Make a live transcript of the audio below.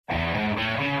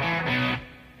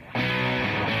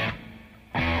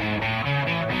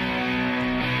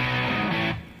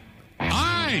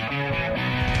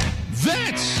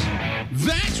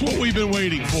Just what we've been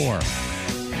waiting for.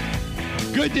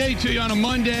 Good day to you on a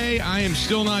Monday. I am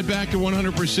still not back to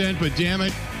 100%, but damn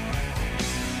it,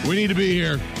 we need to be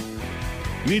here.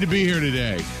 We need to be here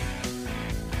today.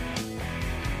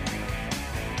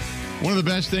 One of the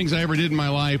best things I ever did in my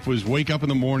life was wake up in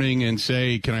the morning and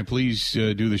say, can I please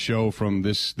do the show from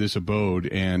this abode?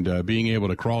 And being able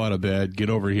to crawl out of bed,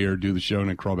 get over here, do the show, and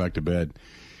then crawl back to bed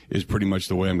is pretty much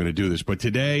the way I'm going to do this. But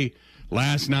today,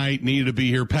 last night, needed to be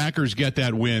here. Packers get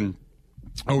that win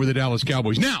over the Dallas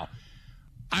Cowboys. Now,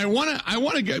 I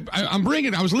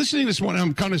was listening this morning.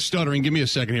 I'm kind of stuttering. Give me a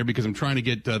second here because I'm trying to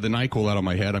get the NyQuil out of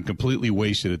my head. I'm completely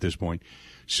wasted at this point.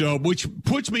 So, which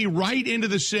puts me right into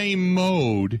the same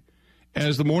mode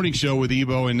as the morning show with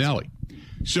Ebo and Nelly.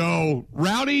 So,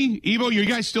 Rowdy, Ebo, you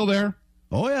guys still there?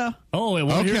 Oh, yeah. Oh,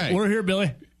 we're here,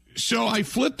 Billy. So I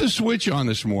flipped the switch on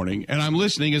this morning, and I'm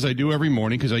listening as I do every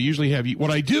morning because I usually have you. What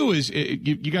I do is,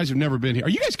 you guys have never been here. Are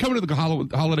you guys coming to the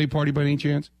holiday party by any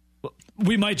chance?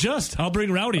 We might just. I'll bring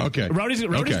Rowdy. Okay. Rowdy's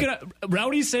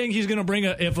saying he's going to bring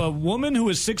if a woman who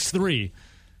is 6'3"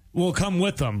 will come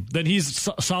with them, then he's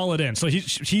solid in. So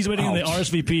he's waiting on the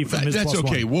RSVP from his That's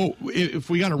okay. Well, if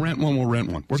we got to rent one, we'll rent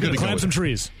one. We're going to climb some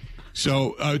trees.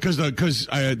 So, because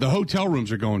the hotel rooms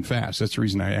are going fast. That's the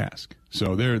reason I ask.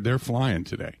 So they're flying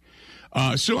today.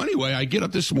 So anyway, I get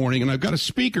up this morning and I've got a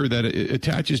speaker that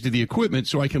attaches to the equipment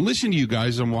so I can listen to you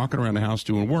guys as I'm walking around the house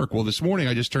doing work. Well, this morning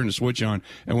I just turned the switch on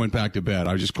and went back to bed.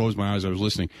 I just closed my eyes. I was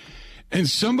listening. And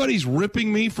somebody's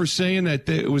ripping me for saying that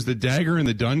it was the Dagger and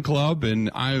the Dunn Club.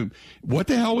 And what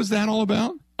the hell was that all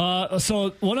about?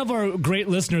 So one of our great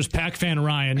listeners, Pack Fan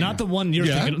Ryan, not the one you're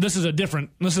thinking. This is a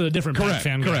different Pack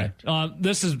Fan guy.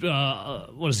 This is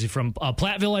what is he from?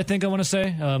 Platteville, I think I want to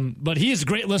say. But he is a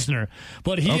great listener.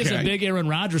 But he is a big Aaron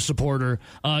Rodgers supporter.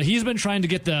 He's been trying to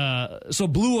get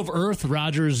Blue of Earth,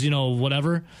 Rodgers,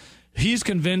 whatever. He's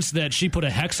convinced that she put a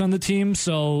hex on the team,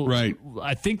 so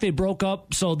I think they broke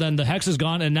up, so then the hex is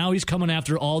gone, and now he's coming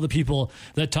after all the people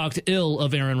that talked ill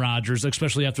of Aaron Rodgers,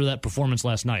 especially after that performance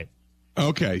last night.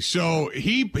 Okay, so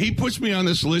he puts me on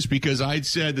this list because I'd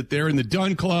said that they're in the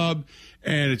Dunn Club,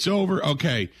 and it's over.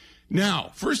 Okay,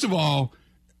 now, first of all,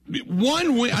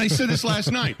 one win, I said this last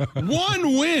night,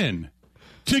 one win.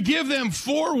 To give them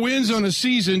 4 wins on a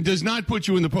season does not put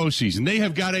you in the postseason. They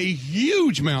have got a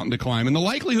huge mountain to climb, and the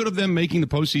likelihood of them making the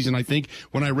postseason, I think,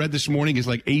 when I read this morning, is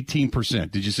like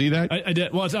 18%. Did you see that? I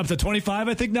did. Well, it's up to 25,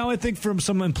 I think, now, from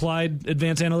some implied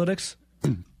advanced analytics.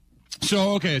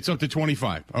 So, okay, it's up to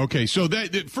 25. Okay, so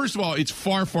that first of all, it's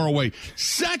far, far away.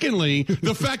 Secondly,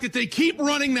 the fact that they keep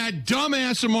running that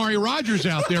dumbass Amari Rodgers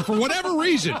out there for whatever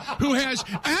reason, who has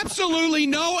absolutely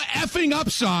no effing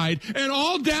upside and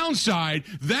all downside,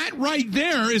 that right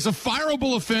there is a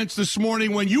fireable offense this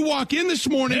morning. When you walk in this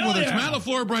morning, whether it's Matt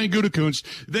LaFleur or Brian Gutekunst,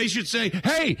 they should say,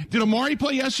 hey, did Amari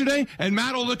play yesterday? And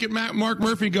Matt will look at Mark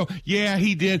Murphy and go, yeah,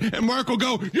 he did. And Mark will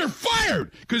go, you're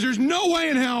fired! Because there's no way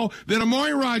in hell that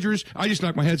Amari Rodgers, I just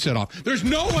knocked my headset off. There's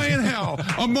no way in hell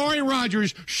Amari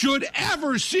Rodgers should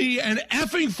ever see an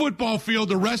effing football field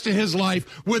the rest of his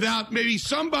life without maybe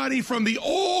somebody from the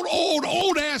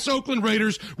old-ass Oakland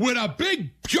Raiders with a big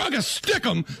jug of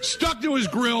Stickum stuck to his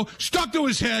grill, stuck to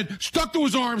his head, stuck to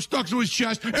his arm, stuck to his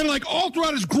chest, and like all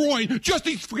throughout his groin, just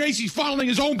in case he's fondling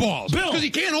his own balls. Because he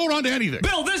can't hold on to anything.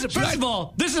 Bill, first of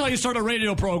all, this is how you start a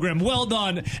radio program. Well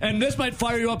done. And this might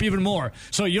fire you up even more.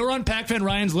 So you're on Pac Fan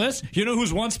Ryan's list. You know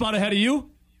who's one spot ahead of you?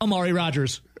 Amari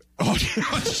Rodgers. Oh,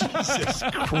 Jesus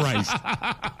Christ.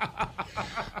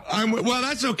 Well,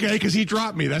 that's okay, because he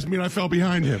dropped me. That means I fell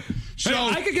behind him. So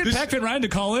I could get Pac Fan Ryan to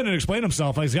call in and explain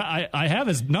himself. I have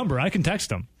his number. I can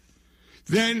text him.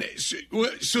 Then,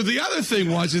 so the other thing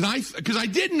was, because I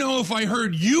didn't know if I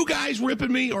heard you guys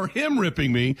ripping me or him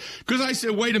ripping me, because I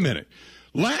said, wait a minute.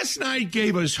 Last night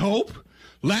gave us hope.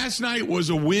 Last night was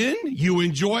a win. You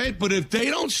enjoy it. But if they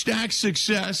don't stack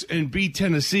success and beat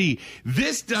Tennessee,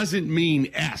 this doesn't mean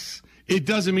S. It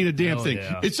doesn't mean a damn thing.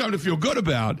 Yeah. It's something to feel good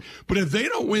about. But if they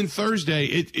don't win Thursday,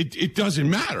 it doesn't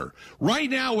matter. Right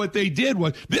now, what they did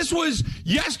this was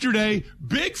yesterday,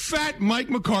 big fat Mike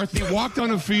McCarthy walked on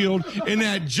the field in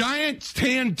that giant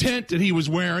tan tent that he was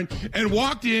wearing and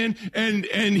walked in, and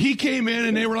he came in,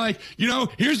 and they were like,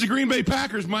 here's the Green Bay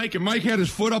Packers, Mike. And Mike had his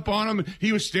foot up on him, and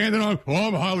he was standing on,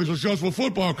 I'm a highly successful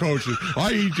football coach.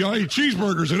 I eat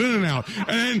cheeseburgers at In-N-Out.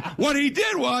 And what he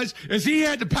did is he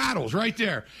had the paddles right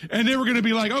there. And they were going to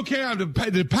be like, okay,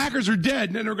 the Packers are dead.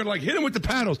 And then they're going to hit him with the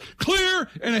paddles. Clear!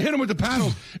 And they hit him with the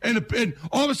paddles. And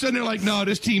all of a sudden they're like, no,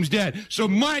 this team's dead. So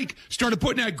Mike started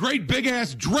putting that great big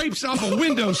ass drapes off a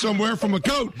window somewhere from a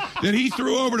coat that he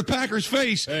threw over the Packers'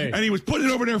 face. Hey. And he was putting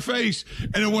it over their face.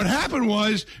 And then what happened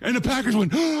was, and the Packers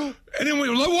went, And then we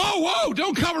were like, whoa,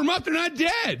 don't cover them up. They're not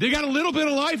dead. They got a little bit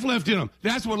of life left in them.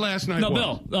 That's what last night was.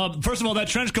 No, Bill, first of all, that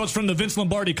trench coat's from the Vince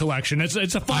Lombardi collection. It's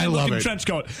a fine-looking trench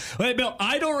coat. Hey, Bill,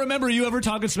 I don't remember you ever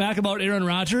talking smack about Aaron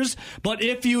Rodgers, but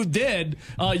if you did,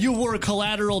 you were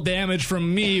collateral damage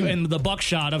from me and the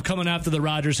buckshot of coming after the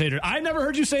Rodgers hater. I never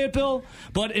heard you say it, Bill,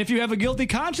 but if you have a guilty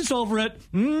conscience over it,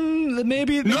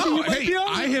 maybe you might be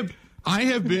on. I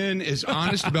have been as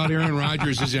honest about Aaron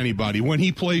Rodgers as anybody. When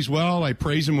he plays well, I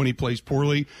praise him. When he plays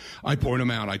poorly, I point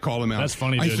him out. I call him out. That's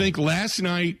funny, dude. I think last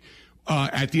night,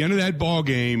 at the end of that ball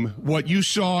game, what you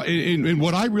saw and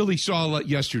what I really saw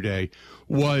yesterday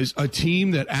was a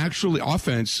team that actually,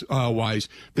 offense-wise,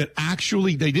 they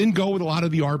didn't go with a lot of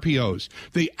the RPOs.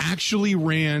 They actually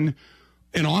ran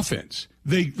an offense.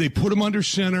 They put him under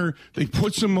center. They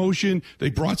put some motion.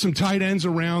 They brought some tight ends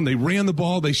around. They ran the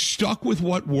ball. They stuck with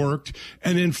what worked.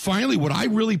 And then finally, what I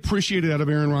really appreciated out of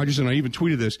Aaron Rodgers, and I even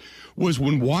tweeted this, was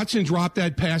when Watson dropped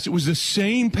that pass, it was the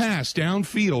same pass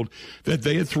downfield that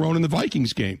they had thrown in the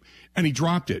Vikings game. And he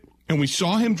dropped it. And we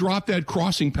saw him drop that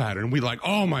crossing pattern. We like,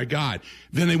 oh, my God.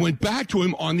 Then they went back to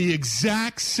him on the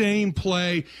exact same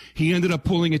play. He ended up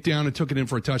pulling it down and took it in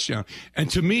for a touchdown. And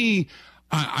to me,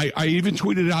 I even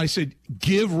tweeted it out. I said,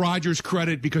 give Rodgers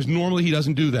credit because normally he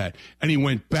doesn't do that. And he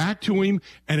went back to him,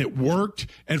 and it worked.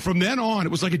 And from then on, it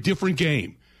was like a different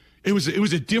game. It was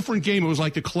a different game. It was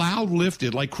like the cloud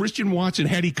lifted. Like Christian Watson,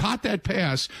 had he caught that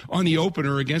pass on the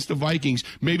opener against the Vikings,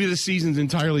 maybe the season's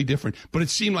entirely different. But it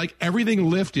seemed like everything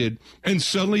lifted, and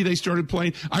suddenly they started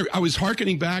playing. I was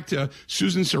hearkening back to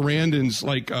Susan Sarandon's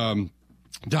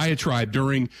diatribe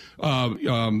during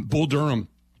Bull Durham.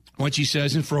 When she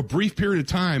says, and for a brief period of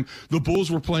time, the Bulls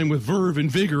were playing with verve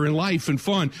and vigor and life and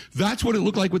fun. That's what it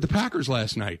looked like with the Packers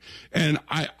last night. And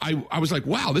I was like,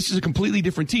 wow, this is a completely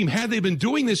different team. Had they been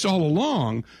doing this all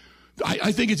along,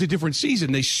 I think it's a different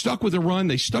season. They stuck with the run.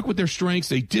 They stuck with their strengths.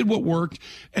 They did what worked.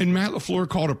 And Matt LaFleur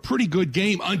called a pretty good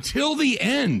game until the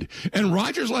end. And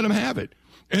Rodgers let him have it.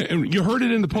 And you heard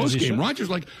it in the postgame. Rodgers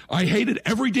I hated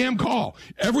every damn call.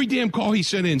 Every damn call he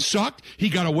sent in sucked. He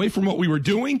got away from what we were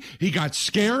doing. He got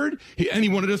scared, and he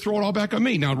wanted to throw it all back on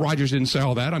me. Now, Rodgers didn't say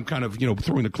all that. I'm kind of,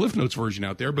 throwing the Cliff Notes version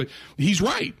out there, but he's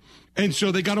right. And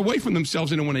so they got away from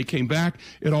themselves, and then when they came back,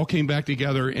 it all came back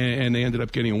together, and they ended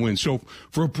up getting a win. So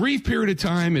for a brief period of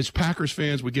time, as Packers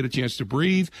fans would get a chance to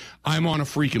breathe, I'm on a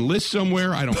freaking list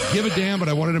somewhere. I don't give a damn, but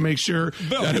I wanted to make sure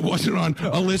that it wasn't on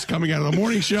a list coming out of the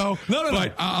morning show. No.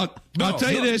 But I'll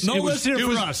tell you this. No list here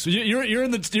for us. You're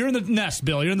in the nest,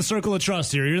 Bill. You're in the circle of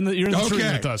trust here. You're in the tree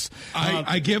with us.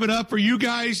 I give it up for you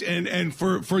guys and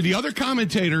for the other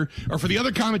commentator, or for the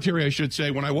other commentary, I should say,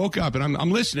 when I woke up, and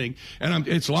I'm listening, and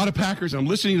it's a lot of Packers, and I'm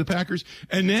listening to the Packers,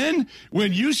 and then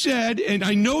when you said, and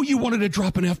I know you wanted to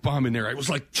drop an F-bomb in there, I was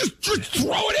like, just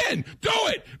throw it in, do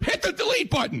it, hit the delete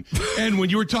button. And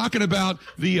when you were talking about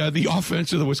the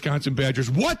offense of the Wisconsin Badgers,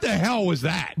 what the hell was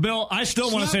that? Bill, I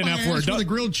still want to say an F word. With a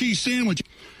grilled cheese sandwich.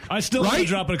 I still want to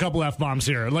drop a couple F-bombs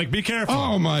here. Be careful.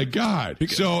 Oh, my God.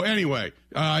 So, anyway,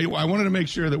 I wanted to make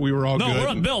sure that we were all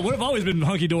good. Bill, we've always been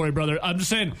hunky-dory, brother. I'm just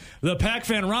saying, the Pac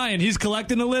fan Ryan, he's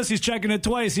collecting the list. He's checking it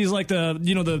twice. He's like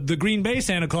the Green Bay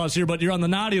Santa Claus here, but you're on the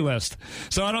naughty list.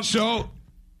 So, I don't know.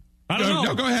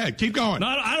 No, go ahead. Keep going. No,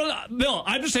 I don't. Bill,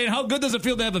 I'm just saying, how good does it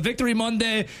feel to have a victory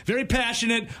Monday? Very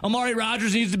passionate. Amari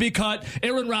Rodgers needs to be cut.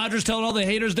 Aaron Rodgers telling all the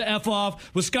haters to F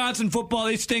off. Wisconsin football,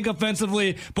 they stink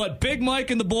offensively. But Big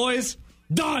Mike and the boys,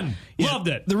 done. Yeah, loved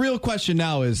it. The real question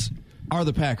now is, are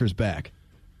the Packers back?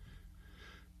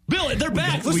 Bill, they're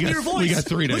back. Listen to your voice. We got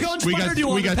 3 days. Look how inspired you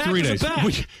are. We got 3 days.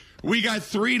 Back. We got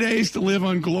 3 days to live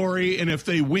on glory, and if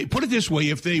they win, put it this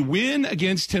way, if they win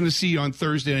against Tennessee on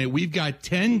Thursday night, we've got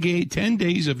 10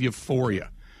 days of euphoria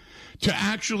to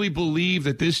actually believe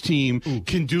that this team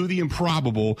can do the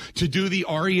improbable, to do the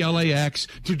RELAX,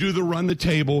 to do the run the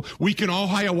table. We can all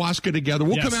ayahuasca together.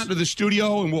 We'll come out to the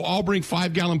studio, and we'll all bring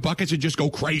 5-gallon buckets and just go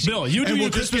crazy. Bill, you do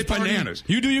your Christmas party. Bananas.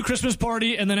 You do your Christmas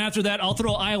party, and then after that, I'll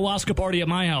throw an ayahuasca party at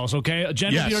my house, okay?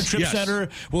 Jen will be our trip setter.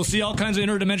 We'll see all kinds of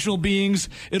interdimensional beings.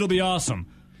 It'll be awesome.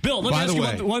 Bill, let me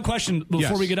ask you one question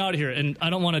before we get out of here, and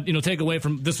I don't want to take away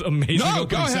from this amazing No,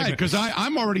 go ahead, because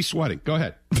I'm already sweating. Go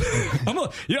ahead. I'm a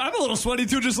little sweaty,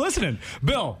 too, just listening.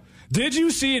 Bill, did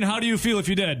you see, and how do you feel if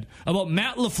you did, about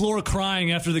Matt LaFleur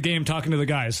crying after the game talking to the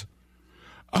guys?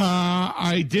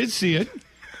 I did see it,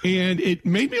 and it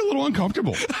made me a little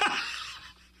uncomfortable.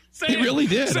 It really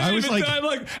did. I was like,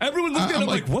 everyone looked at him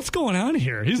like, what's going on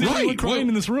here? He's the only one crying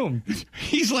in this room.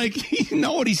 He's like,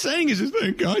 what he's saying is,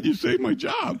 thank God you saved my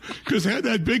job. Because had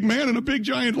that big man in a big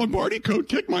giant Lombardi coat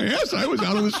kicked my ass, I was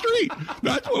out on the street.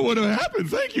 That's what would have happened.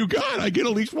 Thank you, God. I get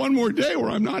at least one more day where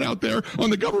I'm not out there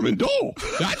on the government dole.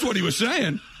 That's what he was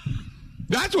saying.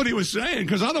 That's what he was saying,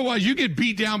 because otherwise you get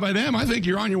beat down by them. I think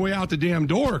you're on your way out the damn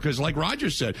door, because like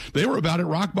Rodgers said, they were about at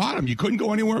rock bottom. You couldn't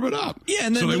go anywhere but up. Yeah,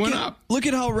 and then so they went up. Look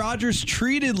at how Rodgers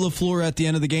treated LaFleur at the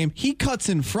end of the game. He cuts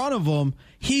in front of him.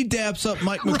 He daps up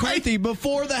Mike McCarthy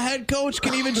before the head coach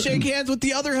can even shake hands with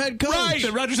the other head coach. Right.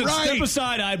 And Rodgers said, step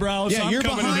aside, eyebrows. Yeah, you're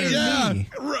behind me.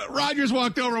 Rodgers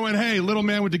walked over and went, hey, little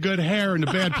man with the good hair and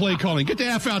the bad play calling, get the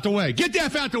F out the way. Get the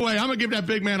F out the way. I'm going to give that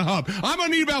big man a hug. I'm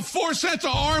going to need about 4 sets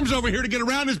of arms over here to get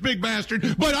around this big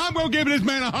bastard, but I'm going to give this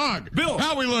man a hug. Bill,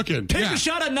 how are we looking? Take a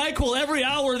shot of NyQuil every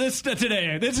hour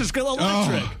today. This is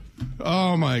electric.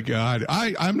 Oh my God!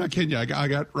 I'm not kidding you. I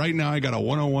got right now. I got a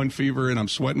 101 fever and I'm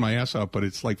sweating my ass up, but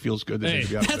it's like feels good.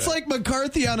 That's like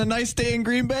McCarthy on a nice day in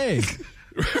Green Bay.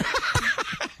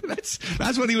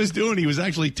 That's what he was doing. He was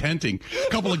actually tenting.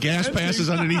 A couple of gas passes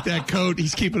underneath that coat.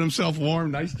 He's keeping himself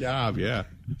warm. Nice job. Yeah,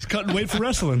 he's cutting weight for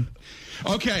wrestling.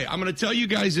 Okay, I'm going to tell you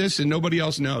guys this, and nobody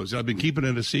else knows. I've been keeping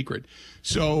it a secret.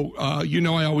 So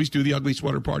I always do the ugly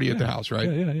sweater party at the house, right?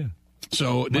 Yeah.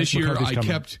 So this year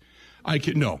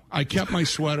I kept my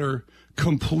sweater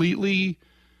completely.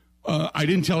 I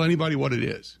didn't tell anybody what it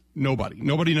is.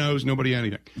 Nobody knows. Nobody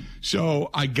anything. So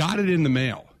I got it in the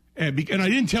mail, and I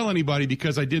didn't tell anybody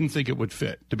because I didn't think it would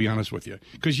fit. To be honest with you,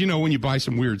 because when you buy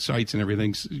some weird sites and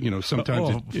everything,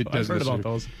 sometimes it doesn't. I've heard about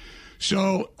those.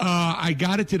 So I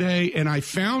got it today, and I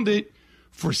found it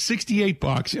for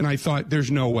 $68, and I thought, there's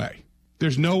no way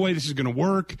this is going to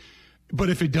work. But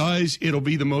if it does, it'll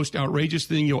be the most outrageous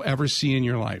thing you'll ever see in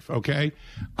your life, okay?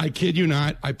 I kid you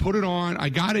not. I put it on. I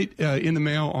got it in the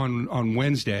mail on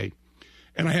Wednesday,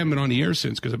 and I haven't been on the air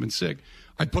since because I've been sick.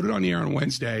 I put it on the air on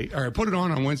Wednesday, or I put it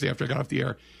on Wednesday after I got off the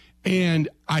air, and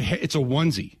it's a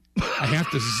onesie. I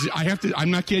have to,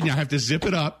 I'm not kidding you, I have to zip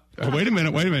it up. Wait a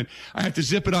minute. I have to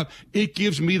zip it up. It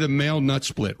gives me the male nut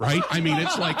split, right? I mean,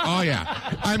 it's like, oh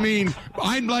yeah. I mean,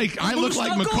 I look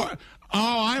like McCarthy.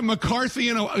 Oh, I'm McCarthy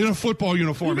in a football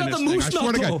uniform in this thing. I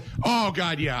swear to God. Oh,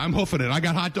 God, yeah. I'm hoofing it. I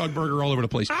got hot dog burger all over the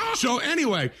place. So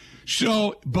anyway,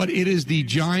 but it is the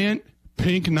giant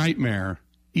pink nightmare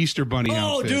Easter bunny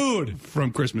outfit dude.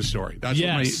 From Christmas Story. That's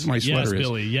what my sweater is.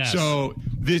 Billy, yes. So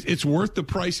it's worth the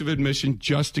price of admission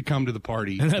just to come to the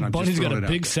party. And that bunny's got a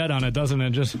big set on it, doesn't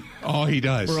it? Oh, he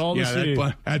does. For all to see.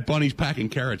 That bunny's packing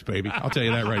carrots, baby. I'll tell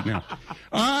you that right now.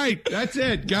 All right, that's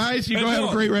it, guys. You go have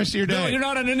a great rest of your day. No, you're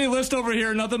not on any list over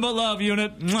here. Nothing but love,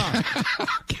 unit.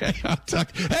 Okay, I'll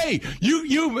talk. Hey,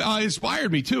 you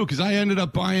inspired me too, because I ended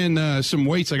up buying some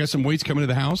weights. I got some weights coming to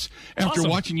the house after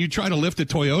watching you try to lift a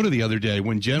Toyota the other day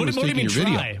when Jen was taking your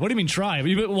video. What do you mean try? Have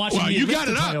you been watching? Well, you got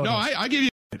it up. No, I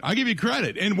give you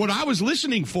credit. And what I was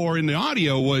listening for in the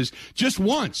audio was just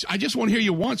once. I just want to hear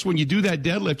you once when you do that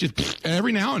deadlift. Just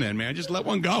every now and then, man. Just let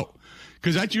one go,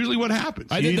 because that's usually what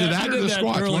happens. I did that or the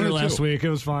squats. Earlier last week. It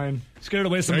was fine. Scared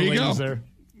away some of the ladies there.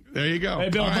 There you go. Hey,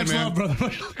 Bill, much love,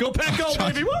 brother. Go Pack Go,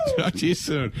 baby. Woo! Talk to you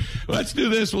soon. Let's do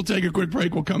this. We'll take a quick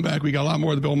break. We'll come back. We got a lot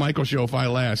more of the Bill Michaels Show if I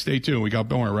last. Stay tuned. We got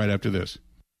more right after this.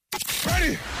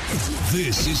 Ready?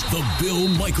 This is the Bill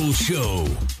Michaels Show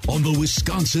on the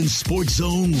Wisconsin Sports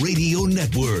Zone Radio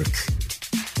Network.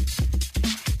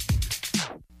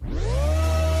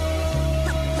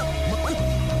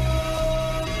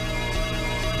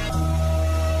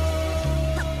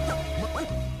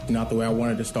 Not the way I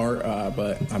wanted to start,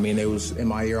 but I mean, it was in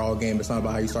my ear all game. It's not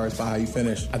about how you start, it's about how you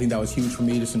finish. I think that was huge for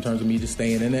me, just in terms of me just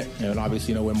staying in it. And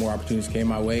obviously, when more opportunities came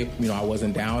my way, I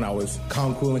wasn't down. I was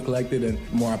calm, cool, and collected, and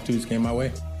more opportunities came my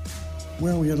way.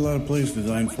 Well, we had a lot of plays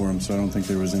designed for him, so I don't think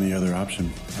there was any other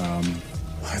option. I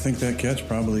think that catch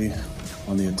probably,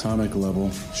 on the atomic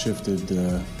level, shifted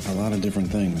a lot of different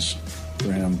things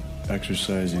for him,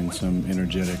 exercising some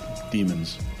energetic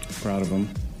demons. Proud of him.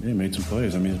 Yeah, he made some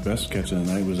plays. I mean, his best catch of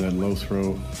the night was that low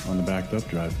throw on the backed up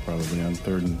drive, probably on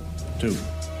 3rd and 2.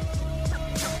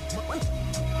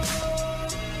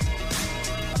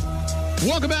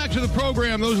 Welcome back to the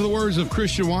program. Those are the words of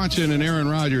Christian Watson and Aaron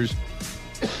Rodgers.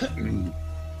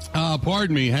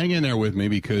 Pardon me. Hang in there with me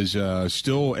because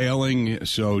still ailing.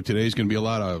 So today's going to be a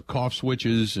lot of cough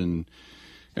switches and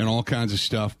all kinds of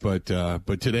stuff. But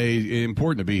today,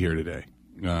 important to be here today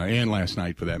and last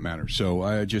night for that matter. So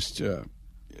I just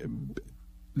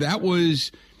that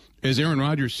was, as Aaron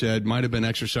Rodgers said, might have been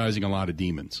exercising a lot of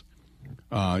demons.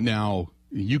 Now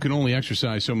you can only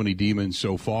exercise so many demons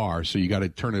so far, so you got to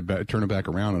turn it back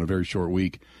around in a very short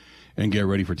week and get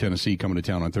ready for Tennessee coming to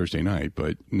town on Thursday night.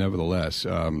 But nevertheless,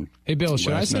 hey Bill,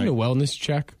 should I send a wellness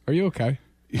check? Are you okay?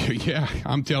 Yeah,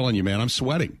 I'm telling you, man, I'm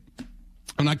sweating.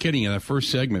 I'm not kidding you. That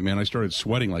first segment, man, I started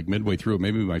sweating like midway through.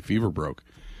 Maybe my fever broke.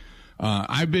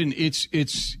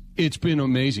 It's been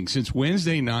amazing since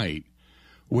Wednesday night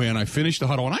when I finished the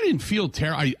huddle, and I didn't feel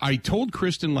terrible. I told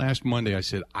Kristen last Monday, I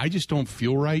said, I just don't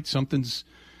feel right. Something's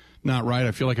not right.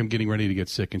 I feel like I'm getting ready to get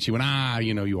sick. And she went,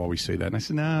 you always say that. And I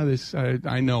said,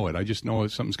 I know it. I just know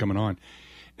something's coming on.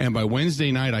 And by Wednesday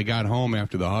night, I got home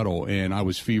after the huddle, and I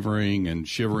was fevering and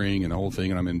shivering and the whole thing,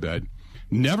 and I'm in bed.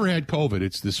 Never had COVID.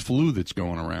 It's this flu that's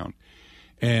going around.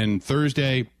 And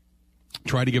Thursday,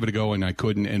 tried to give it a go, and I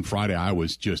couldn't. And Friday, I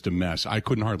was just a mess. I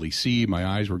couldn't hardly see. My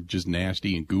eyes were just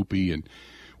nasty and goopy, and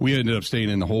we ended up staying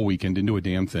in the whole weekend, didn't do a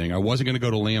damn thing. I wasn't going to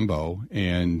go to Lambeau,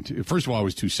 and first of all, I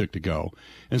was too sick to go.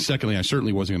 And secondly, I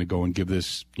certainly wasn't going to go and give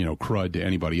this, crud to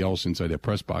anybody else inside that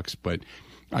press box. But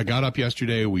I got up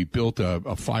yesterday. We built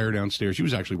a fire downstairs. She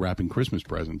was actually wrapping Christmas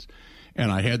presents.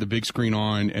 And I had the big screen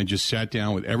on and just sat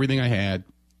down with everything I had,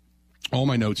 all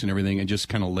my notes and everything, and just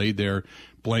kind of laid there,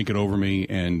 blanket over me,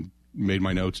 and made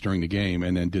my notes during the game,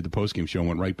 and then did the postgame show and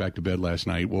went right back to bed last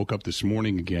night. Woke up this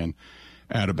morning again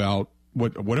at about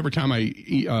whatever time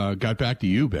I got back to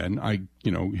you, Ben. I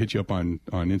hit you up on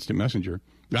Instant Messenger.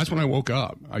 That's when I woke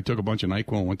up. I took a bunch of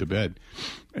NyQuil and went to bed.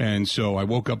 And so I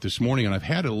woke up this morning, and I've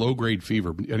had a low-grade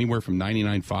fever, anywhere from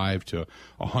 99.5 to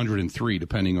 103,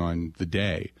 depending on the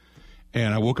day.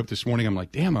 And I woke up this morning, I'm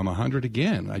like, damn, I'm 100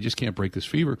 again. I just can't break this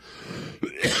fever.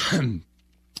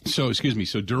 So, excuse me.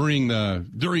 So during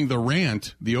the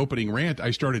rant, the opening rant,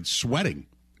 I started sweating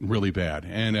really bad.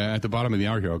 And at the bottom of the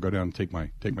hour here, I'll go down and take my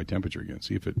temperature again,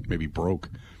 see if it maybe broke,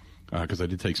 because I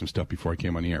did take some stuff before I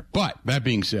came on the air. But that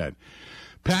being said,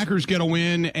 Packers get a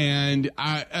win, and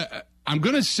I'm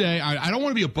going to say I don't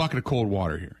want to be a bucket of cold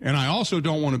water here, and I also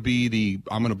don't want to be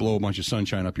I'm going to blow a bunch of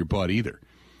sunshine up your butt either.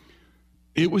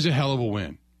 It was a hell of a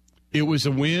win. It was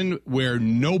a win where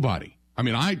nobody. I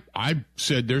mean, I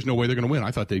said there's no way they're going to win.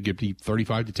 I thought they'd give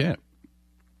 35-10.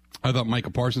 I thought Micah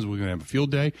Parsons was going to have a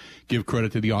field day. Give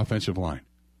credit to the offensive line.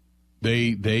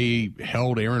 They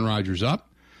held Aaron Rodgers up.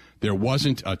 There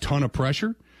wasn't a ton of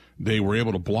pressure. They were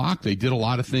able to block. They did a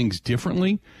lot of things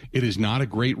differently. It is not a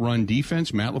great run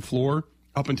defense. Matt LaFleur,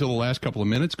 up until the last couple of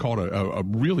minutes, called a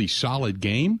really solid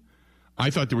game. I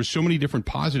thought there were so many different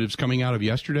positives coming out of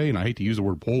yesterday, and I hate to use the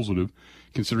word positive,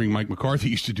 considering Mike McCarthy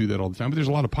used to do that all the time, but there's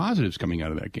a lot of positives coming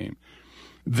out of that game.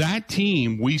 That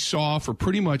team we saw for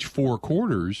pretty much 4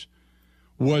 quarters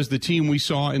was the team we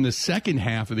saw in the second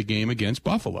half of the game against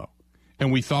Buffalo.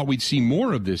 And we thought we'd see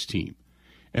more of this team.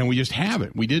 And we just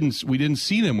haven't. We didn't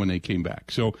see them when they came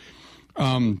back. So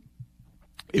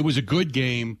it was a good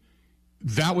game.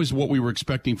 That was what we were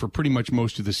expecting for pretty much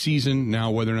most of the season.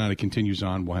 Now, whether or not it continues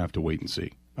on, we'll have to wait and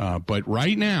see. But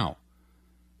right now,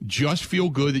 just feel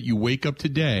good that you wake up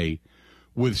today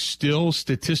with still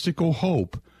statistical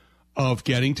hope of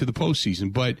getting to the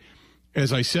postseason. But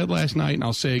as I said last night, and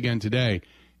I'll say again today,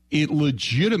 it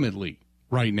legitimately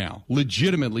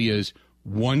is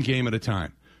one game at a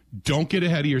time. Don't get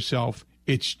ahead of yourself.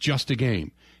 It's just a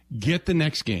game. Get the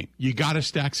next game. You got to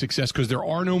stack success because there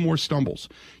are no more stumbles.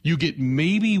 You get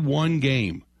maybe one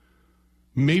game,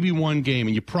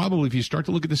 and you probably, if you start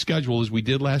to look at the schedule as we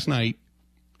did last night,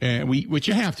 which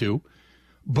you have to,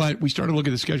 but we started to look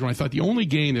at the schedule, and I thought the only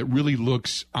game that really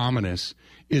looks ominous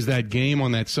is that game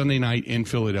on that Sunday night in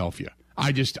Philadelphia.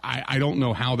 I don't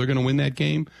know how they're going to win that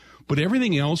game, but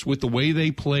everything else with the way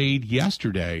they played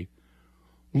yesterday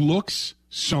looks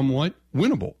somewhat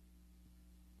winnable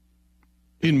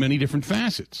in many different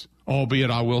facets. Albeit,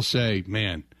 I will say,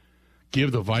 man,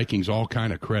 give the Vikings all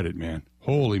kind of credit, man.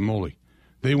 Holy moly.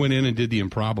 They went in and did the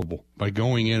improbable by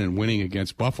going in and winning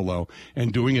against Buffalo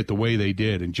and doing it the way they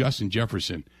did. And Justin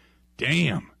Jefferson,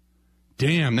 damn,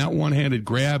 that one-handed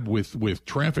grab with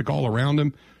traffic all around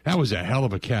him, that was a hell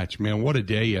of a catch, man. What a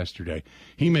day yesterday.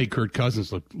 He made Kirk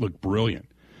Cousins look brilliant.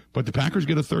 But the Packers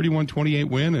get a 31-28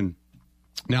 win, and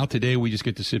now today we just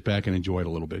get to sit back and enjoy it a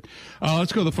little bit.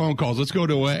 Let's go to the phone calls. Let's go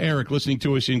to Eric listening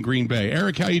to us in Green Bay.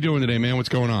 Eric, how you doing today, man? What's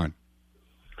going on?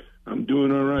 I'm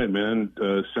doing all right, man.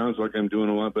 Sounds like I'm doing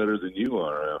a lot better than you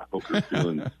are. I hope you're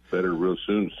feeling better real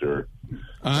soon, sir.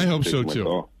 I hope so, too.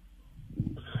 Call.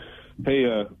 Hey,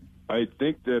 I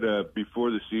think that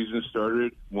before the season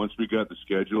started, once we got the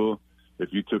schedule,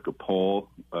 if you took a poll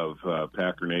of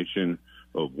Packer Nation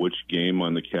of which game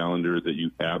on the calendar that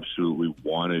you absolutely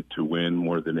wanted to win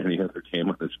more than any other game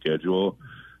on the schedule,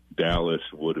 Dallas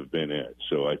would have been it.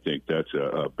 So I think that's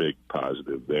a big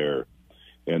positive there.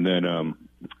 And then,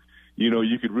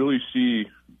 you could really see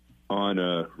on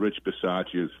Rich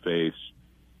Bisaccia's face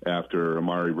after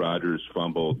Amari Rodgers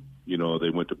fumbled. They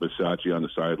went to Bisaccia on the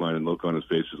sideline, and look on his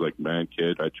face is like, man,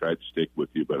 kid, I tried to stick with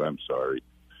you, but I'm sorry.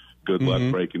 Good luck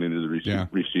breaking into the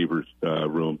receiver's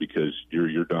room because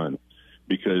you're done.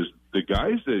 Because the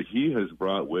guys that he has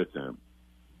brought with him,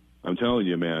 I'm telling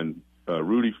you, man,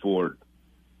 Rudy Ford,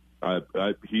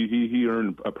 He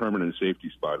earned a permanent safety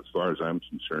spot as far as I'm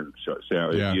concerned. So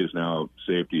he is now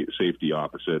safety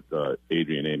opposite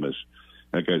Adrian Amos.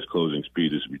 That guy's closing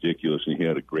speed is ridiculous, and he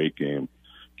had a great game.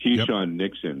 Keyshawn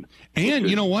Nixon. And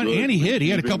you know what? And he hit. He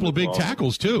had a couple of big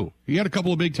tackles, too.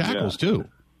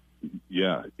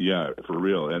 Yeah, for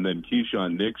real. And then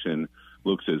Keyshawn Nixon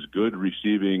looks as good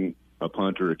receiving a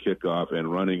punt or a kickoff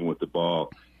and running with the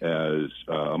ball as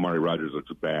Amari Rodgers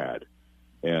looks bad.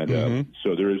 And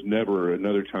so there is never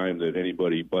another time that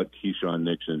anybody but Keyshawn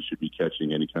Nixon should be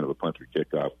catching any kind of a punt or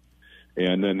kickoff.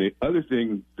 And then the other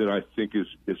thing that I think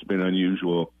it's been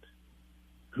unusual,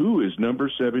 who is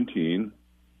number 17?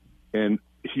 And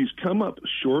he's come up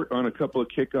short on a couple of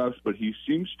kickoffs, but he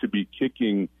seems to be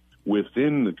kicking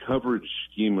within the coverage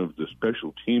scheme of the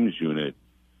special teams unit.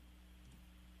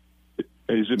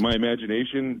 Is it my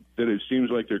imagination that it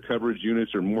seems like their coverage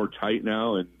units are more tight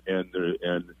now, and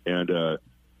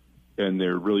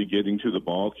they're really getting to the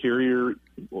ball carrier,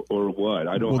 or what?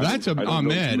 I don't. Well, that's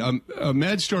Ahmed.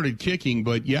 Ahmed started kicking,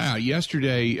 but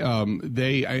yesterday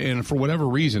and for whatever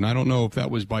reason, I don't know if that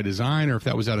was by design or if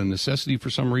that was out of necessity for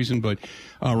some reason, but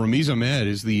Ramiz Ahmed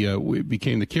is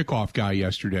became the kickoff guy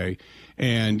yesterday.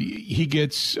 And he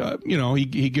gets,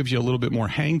 he gives you a little bit more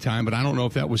hang time, but I don't know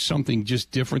if that was something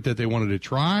just different that they wanted to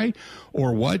try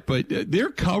or what. But their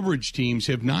coverage teams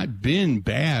have not been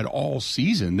bad all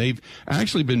season. They've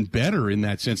actually been better in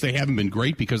that sense. They haven't been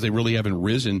great because they really haven't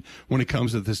risen when it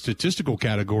comes to the statistical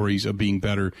categories of being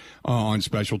better on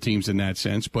special teams in that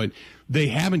sense. But they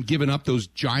haven't given up those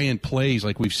giant plays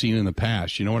like we've seen in the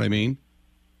past. You know what I mean?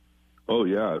 Oh,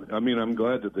 yeah. I mean, I'm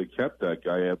glad that they kept that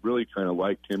guy. I really kind of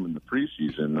liked him in the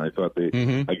preseason. I thought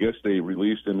I guess they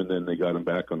released him and then they got him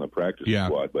back on the practice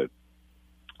squad. But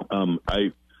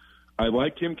I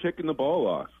liked him kicking the ball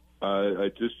off.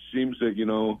 It just seems that,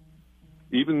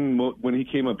 even when he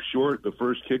came up short, the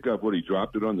first kickoff, he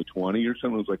dropped it on the 20 or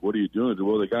something. I was like, what are you doing?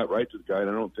 Well, they got right to the guy, and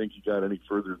I don't think he got any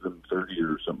further than 30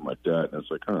 or something like that. And I was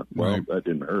like, that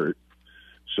didn't hurt.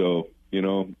 So,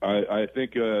 I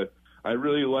think I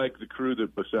really like the crew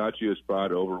that Bisaccia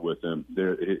brought over with him.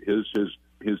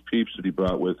 His peeps that he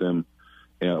brought with him,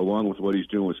 along with what he's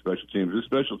doing with special teams. This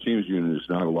special teams unit is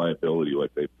not a liability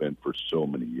like they've been for so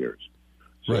many years.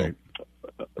 So,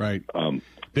 right.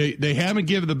 They haven't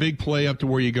given the big play up to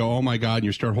where you go, oh, my God, and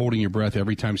you start holding your breath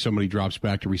every time somebody drops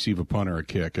back to receive a punt or a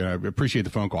kick. I appreciate the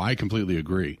phone call. I completely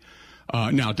agree.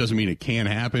 Now, it doesn't mean it can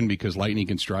happen because lightning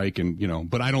can strike,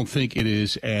 but I don't think it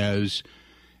is as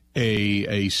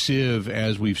a sieve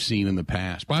as we've seen in the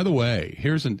past. By the way,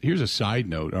 here's a side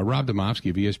note. Rob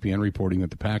Domofsky of ESPN reporting that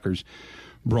the Packers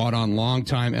brought on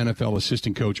longtime NFL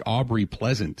assistant coach Aubrey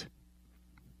Pleasant.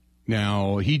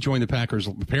 Now, he joined the Packers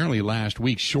apparently last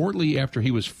week, shortly after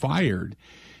he was fired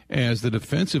as the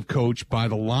defensive coach by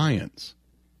the Lions.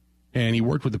 And he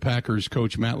worked with the Packers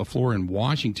coach Matt LaFleur in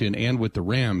Washington and with the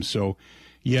Rams. So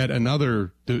yet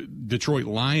another Detroit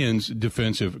Lions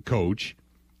defensive coach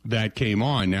that came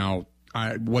on. Now,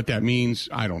 what that means,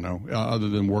 I don't know, other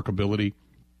than workability.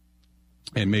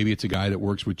 And maybe it's a guy that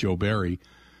works with Joe Barry.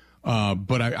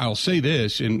 But I'll say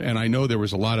this, and I know there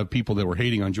was a lot of people that were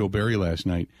hating on Joe Barry last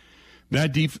night.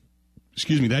 That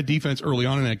defense early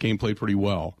on in that game played pretty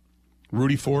well.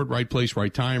 Rudy Ford, right place,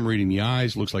 right time, reading the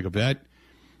eyes, looks like a vet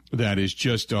that is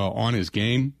just on his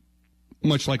game,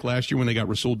 much like last year when they got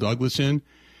Rasul Douglas in.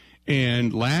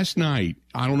 And last night,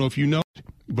 I don't know if you know,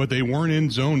 but they weren't in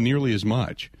zone nearly as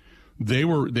much. They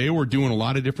were doing a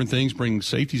lot of different things, bringing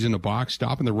safeties in the box,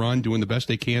 stopping the run, doing the best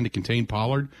they can to contain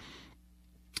Pollard.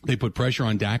 They put pressure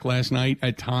on Dak last night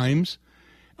at times.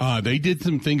 They did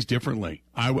some things differently.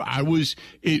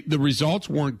 The results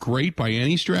weren't great by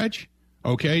any stretch.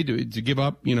 Okay, to give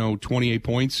up 28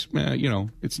 points,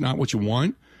 it's not what you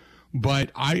want.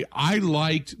 But I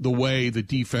liked the way the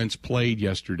defense played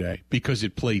yesterday because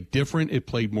it played different, it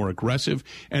played more aggressive,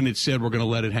 and it said we're going to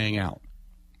let it hang out.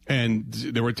 And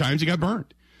there were times it got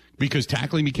burned because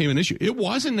tackling became an issue. It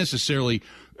wasn't necessarily,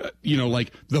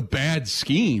 like the bad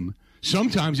scheme.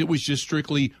 Sometimes it was just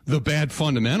strictly the bad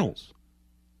fundamentals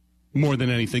more than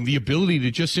anything. The ability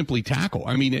to just simply tackle.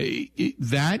 I mean,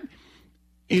 that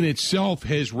in itself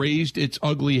has raised its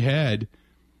ugly head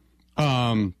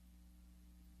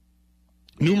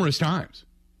numerous times.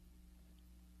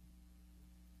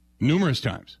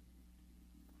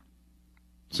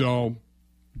 So,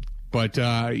 but,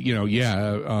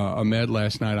 Ahmed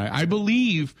last night, I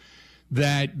believe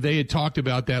that they had talked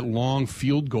about that long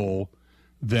field goal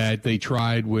that they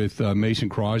tried with Mason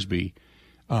Crosby.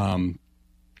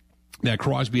 That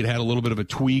Crosby had a little bit of a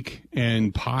tweak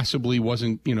and possibly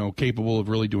wasn't, capable of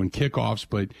really doing kickoffs,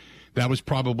 but that was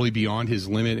probably beyond his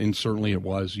limit, and certainly it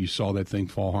was. You saw that thing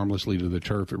fall harmlessly to the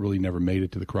turf. It really never made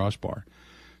it to the crossbar.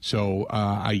 So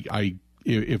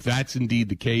if that's indeed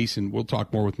the case, and we'll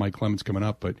talk more with Mike Clemens coming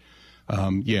up, but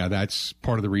that's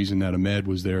part of the reason that Ahmed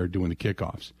was there doing the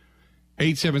kickoffs.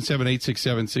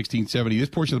 877-867-1670. This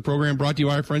portion of the program brought to you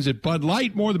by our friends at Bud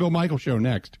Light. More of the Bill Michaels Show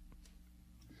next.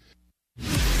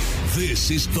 This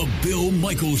is the Bill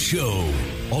Michaels Show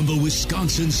on the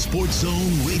Wisconsin Sports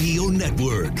Zone Radio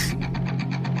Network.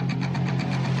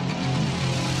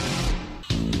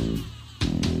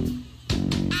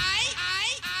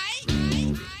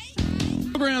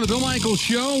 Program, the Bill Michaels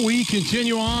Show. We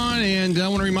continue on, and I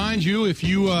want to remind you, if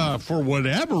you, for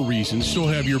whatever reason, still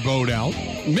have your boat out,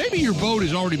 maybe your boat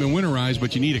has already been winterized,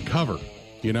 but you need a cover,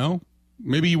 you know?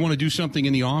 Maybe you want to do something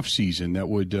in the off-season that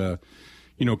would, kind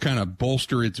of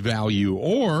bolster its value,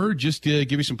 or just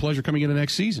give you some pleasure coming into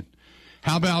next season.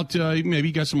 How about maybe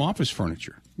you got some office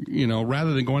furniture?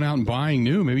 Rather than going out and buying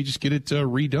new, maybe just get it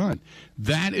redone.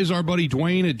 That is our buddy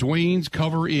Dwayne at Dwayne's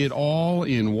Cover It All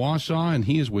in Wausau, and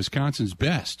he is Wisconsin's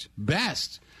best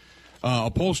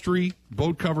upholstery,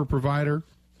 boat cover provider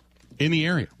in the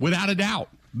area, without a doubt.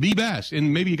 The best.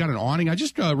 And maybe you got an awning. I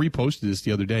just reposted this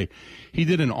the other day. He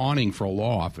did an awning for a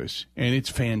law office, and it's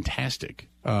fantastic.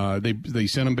 They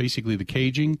sent him basically the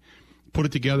caging, put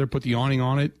it together, put the awning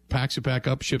on it, packs it back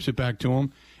up, ships it back to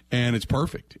him, and it's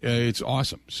perfect. It's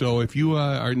awesome. So if you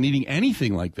are needing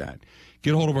anything like that,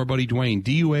 get a hold of our buddy Dwayne,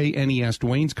 D-U-A-N-E-S,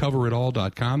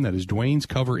 Dwayne'sCoverItAll.com. That is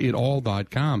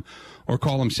Dwayne'sCoverItAll.com. Or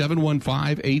call him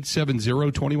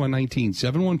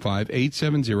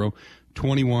 715-870-2119,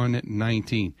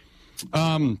 715-870-2119.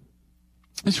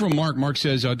 This is from Mark. Mark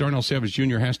says Darnell Savage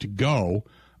Jr. has to go.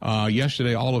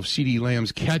 Yesterday, all of CeeDee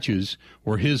Lamb's catches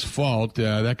were his fault.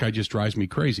 That guy just drives me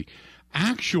crazy.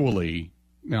 Actually,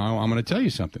 now I'm going to tell you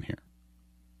something here.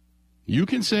 You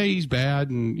can say he's bad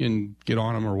and get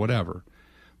on him or whatever,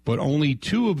 but only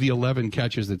 2 of the 11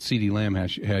 catches that CeeDee Lamb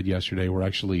had yesterday were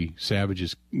actually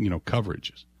Savage's,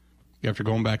 coverages. After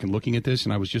going back and looking at this,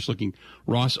 and I was just looking,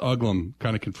 Ross Uglum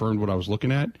kind of confirmed what I was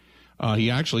looking at.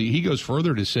 He goes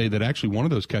further to say that actually one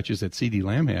of those catches that CeeDee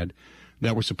Lamb had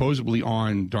that were supposedly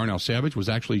on Darnell Savage was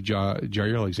actually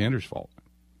Jair Alexander's fault.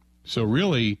 So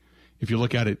really, if you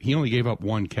look at it, he only gave up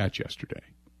 1 catch yesterday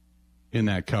in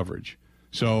that coverage.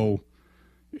 So,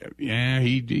 yeah,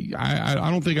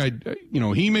 I don't think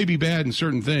he may be bad in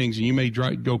certain things, and you may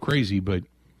go crazy, but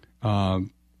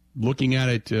looking at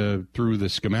it through the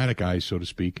schematic eyes, so to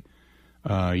speak,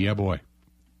 yeah, boy,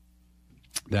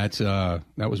 that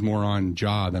was more on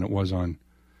Ja than it was on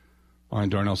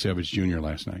Darnell Savage Jr.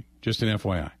 last night. Just an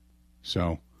FYI.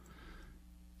 So,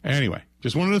 anyway,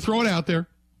 just wanted to throw it out there.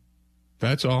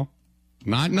 That's all.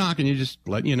 Not knocking you, just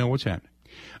letting you know what's happening.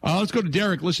 Let's go to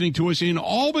Derek, listening to us in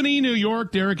Albany, New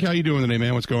York. Derek, how you doing today,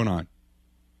 man? What's going on?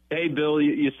 Hey, Bill,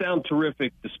 you sound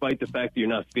terrific despite the fact that you're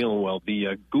not feeling well.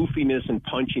 The goofiness and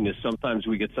punchiness, sometimes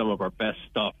we get some of our best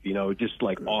stuff, just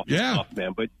like off stuff,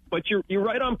 man. But you're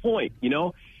right on point,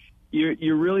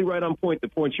 You're really right on point, the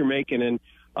points you're making. And,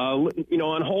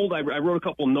 on hold, I wrote a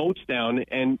couple notes down.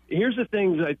 And here's the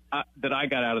things that I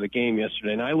got out of the game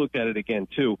yesterday, and I looked at it again,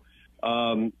 too.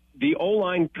 The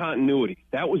O-line continuity,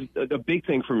 that was a big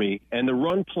thing for me. And the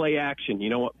run play action,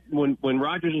 when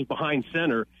Rodgers was behind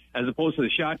center as opposed to the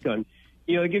shotgun,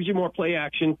 it gives you more play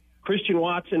action. Christian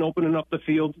Watson opening up the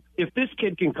field. If this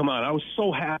kid can come on, I was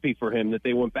so happy for him that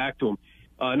they went back to him.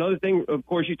 Another thing, of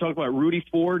course, you talked about Rudy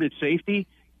Ford at safety.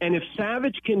 And if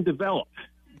Savage can develop,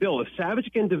 Bill, if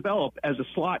Savage can develop as a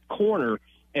slot corner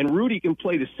and Rudy can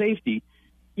play the safety,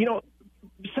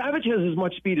 Savage has as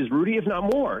much speed as Rudy, if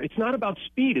not more. It's not about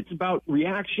speed. It's about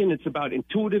reaction. It's about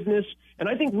intuitiveness. And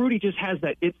I think Rudy just has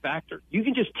that it factor. You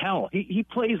can just tell. He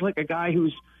plays like a guy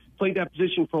who's played that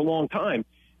position for a long time.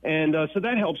 And so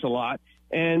that helps a lot.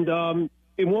 And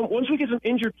once we get some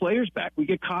injured players back, we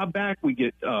get Cobb back, we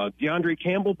get DeAndre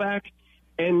Campbell back.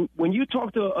 And when you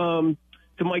talk to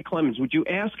Mike Clemens, would you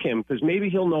ask him, because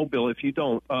maybe he'll know, Bill, if you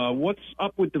don't, what's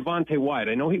up with Devontae Wyatt?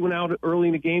 I know he went out early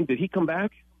in the game. Did he come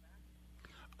back?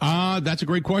 That's a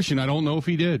great question. I don't know if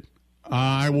he did.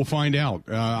 I will find out.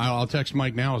 I'll text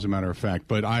Mike now, as a matter of fact.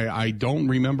 But I don't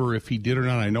remember if he did or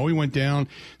not. I know he went down.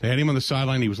 They had him on the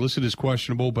sideline. He was listed as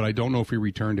questionable, but I don't know if he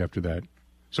returned after that.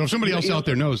 So if somebody else out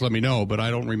there knows, let me know, but I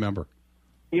don't remember.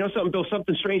 You know something, Bill?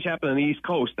 Something strange happened on the East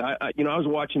Coast. I was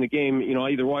watching the game,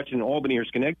 either watching Albany or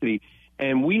Schenectady,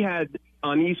 and we had,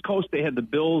 on the East Coast, they had the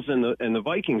Bills and the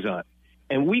Vikings on.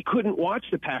 And we couldn't watch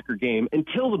the Packer game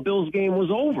until the Bills game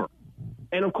was over.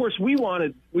 And, of course, we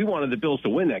wanted the Bills to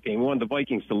win that game. We wanted the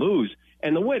Vikings to lose.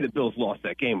 And the way the Bills lost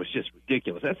that game was just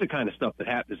ridiculous. That's the kind of stuff that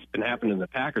has been happening to the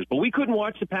Packers. But we couldn't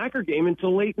watch the Packer game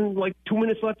until late in 2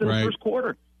 minutes left in the first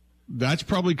quarter. That's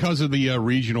probably because of the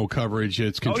regional coverage.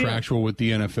 It's contractual with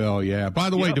the NFL, yeah. By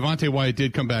the way, Devontae Wyatt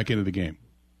did come back into the game.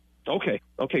 Okay,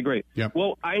 great. Yep.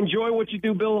 Well, I enjoy what you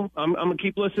do, Bill. I'm going to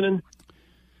keep listening.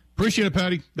 Appreciate it,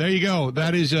 Patty. There you go.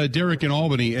 That is Derek in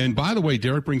Albany. And by the way,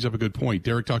 Derek brings up a good point.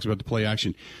 Derek talks about the play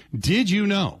action. Did you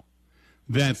know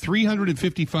that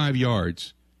 355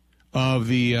 yards of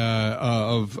the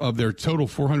of their total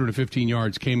 415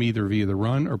 yards came either via the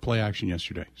run or play action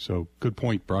yesterday? So good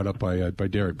point brought up by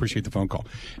Derek. Appreciate the phone call.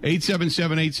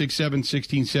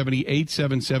 877-867-1670,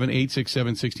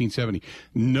 877-867-1670.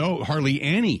 No, hardly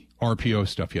any RPO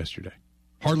stuff yesterday.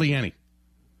 Hardly any.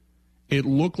 It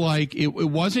looked like it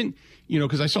wasn't,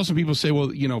 because I saw some people say,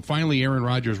 well, finally Aaron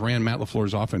Rodgers ran Matt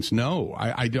LaFleur's offense. No,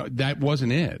 I that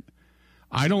wasn't it.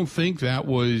 I don't think that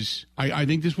was – I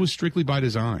think this was strictly by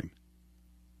design.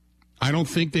 I don't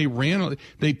think they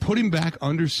put him back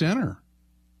under center.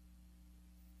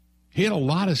 He had a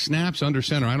lot of snaps under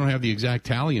center. I don't have the exact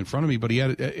tally in front of me, but he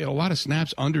had a lot of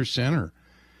snaps under center.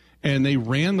 And they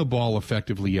ran the ball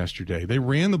effectively yesterday. They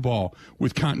ran the ball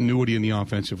with continuity in the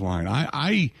offensive line.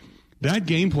 That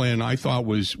game plan I thought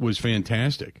was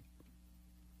fantastic.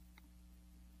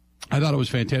 I thought it was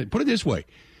fantastic. Put it this way.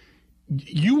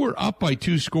 You were up by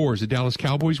 2 scores, the Dallas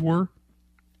Cowboys were,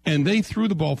 and they threw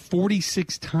the ball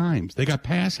 46 times. They got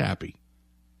pass happy.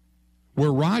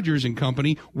 Where Rodgers and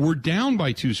company were down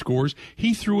by 2 scores,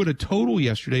 he threw it a total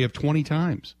yesterday of 20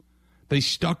 times. They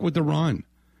stuck with the run.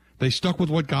 They stuck with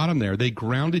what got them there. They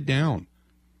grounded down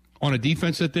on a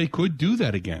defense that they could do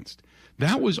that against.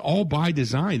 That was all by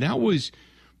design. That was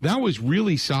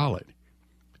really solid.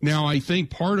 Now, I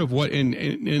think part of what, and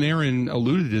Aaron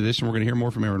alluded to this, and we're going to hear more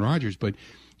from Aaron Rodgers, but,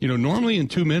 normally in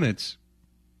 2 minutes,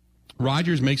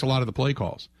 Rodgers makes a lot of the play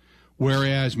calls,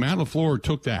 whereas Matt LaFleur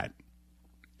took that,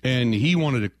 and he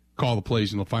wanted to call the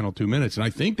plays in the final 2 minutes. And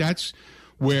I think that's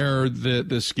where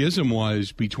the schism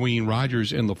was between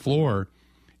Rodgers and LaFleur,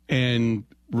 and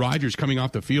Rodgers coming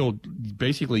off the field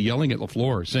basically yelling at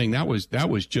LaFleur, saying that was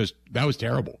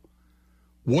terrible.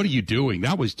 What are you doing?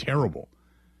 That was terrible.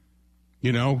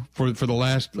 For the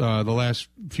last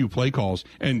few play calls,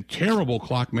 and terrible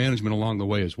clock management along the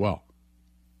way as well.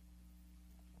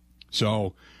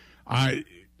 So,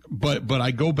 but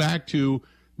I go back to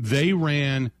they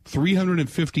ran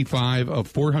 355 of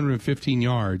 415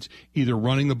 yards, either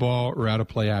running the ball or out of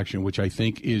play action, which I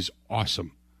think is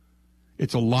awesome.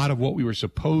 It's a lot of what we were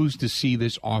supposed to see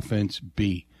this offense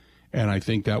be, and I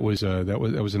think that was a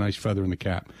nice feather in the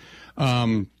cap.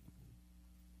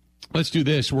 Let's do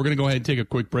this. We're going to go ahead and take a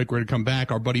quick break. We're going to come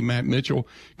back. Our buddy Matt Mitchell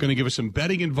going to give us some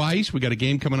betting advice. We got a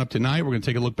game coming up tonight. We're going to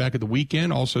take a look back at the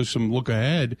weekend. Also, some look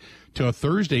ahead to a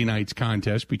Thursday night's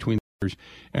contest between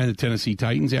and the Tennessee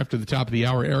Titans. After the top of the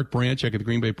hour, Eric Branchek at the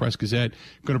Green Bay Press-Gazette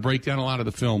going to break down a lot of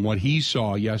the film, what he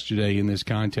saw yesterday in this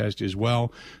contest as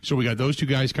well. So we got those two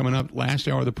guys coming up. Last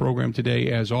hour of the program today,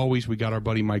 as always, we got our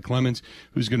buddy Mike Clemens,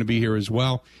 who's going to be here as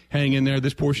well. Hang in there.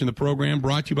 This portion of the program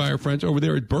brought to you by our friends over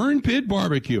there at Burn Pit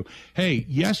Barbecue. Hey,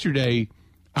 yesterday,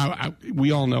 we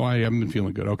all know I haven't been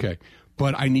feeling good. Okay.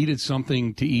 But I needed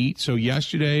something to eat. So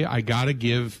yesterday, I got to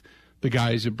give the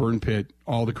guys at Burn Pit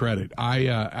all the credit.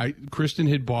 Kristen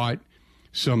had bought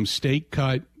some steak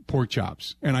cut pork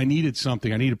chops, and I needed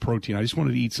something. I needed protein. I just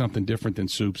wanted to eat something different than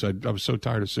soups. I was so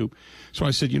tired of soup. So I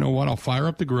said, you know what? I'll fire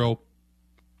up the grill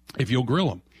if you'll grill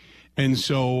them. And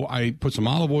so I put some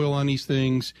olive oil on these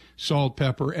things, salt,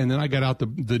 pepper, and then I got out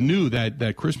the new,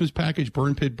 that Christmas package,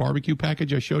 Burn Pit barbecue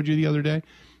package I showed you the other day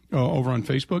over on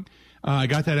Facebook. I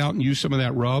got that out and used some of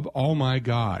that rub. Oh, my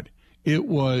God. It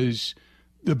was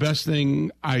the best thing,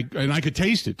 and I could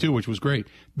taste it too, which was great.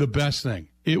 The best thing.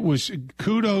 It was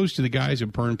kudos to the guys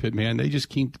at Burn Pit, man. They just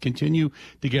continue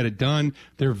to get it done.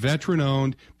 They're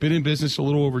veteran-owned, been in business a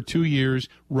little over 2 years,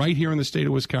 right here in the state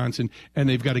of Wisconsin, and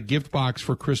they've got a gift box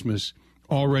for Christmas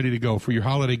all ready to go for your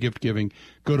holiday gift giving.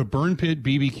 Go to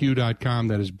burnpitbbq.com.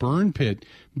 That is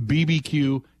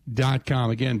burnpitbbq.com.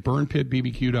 Again,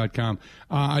 burnpitbbq.com.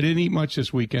 I didn't eat much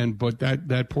this weekend, but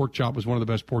that pork chop was one of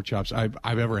the best pork chops I've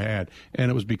ever had,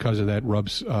 and it was because of that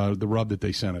the rub that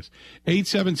they sent us.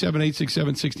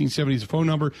 877-867-1670 is the phone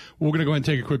number. We're going to go ahead and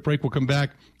take a quick break. We'll come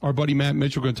back. Our buddy Matt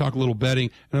Mitchell going to talk a little betting,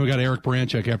 and then we got Eric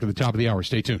Branchek after the top of the hour.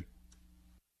 Stay tuned.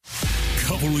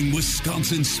 Covering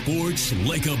Wisconsin sports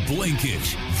like a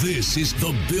blanket, this is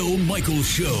the Bill Michaels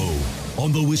Show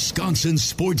on the Wisconsin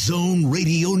Sports Zone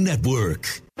Radio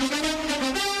Network.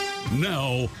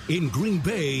 Now, in Green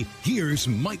Bay, here's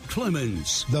Mike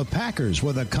Clemens. The Packers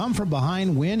with a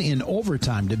come-from-behind win in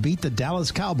overtime to beat the Dallas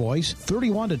Cowboys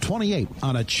 31-28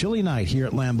 on a chilly night here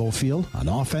at Lambeau Field. On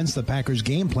offense, the Packers'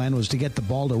 game plan was to get the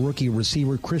ball to rookie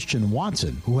receiver Christian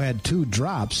Watson, who had 2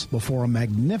 drops before a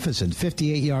magnificent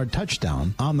 58-yard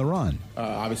touchdown on the run.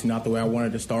 Obviously not the way I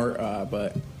wanted to start,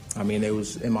 but, I mean, it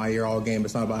was in my ear all game.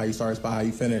 It's not about how you start, it's about how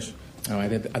you finish. I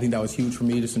think that was huge for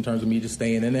me just in terms of me just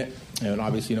staying in it. And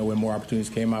obviously, when more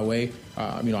opportunities came my way,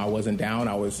 I wasn't down.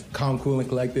 I was calm, cool, and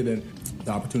collected,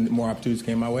 and more opportunities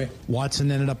came my way.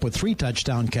 Watson ended up with 3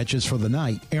 touchdown catches for the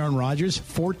night. Aaron Rodgers,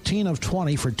 14 of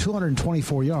 20 for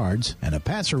 224 yards and a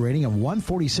passer rating of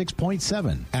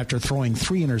 146.7 after throwing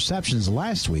 3 interceptions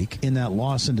last week in that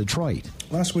loss in Detroit.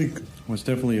 Last week was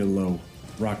definitely a low,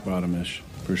 rock bottom-ish,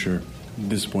 for sure.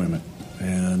 Disappointment.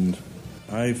 And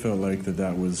I felt like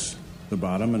that was the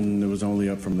bottom, and it was only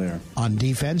up from there. On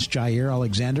defense, Jair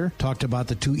Alexander talked about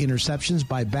the 2 interceptions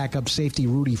by backup safety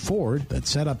Rudy Ford that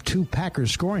set up 2 Packers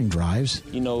scoring drives.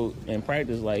 In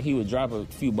practice, he would drop a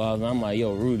few balls, and I'm like,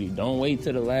 yo, Rudy, don't wait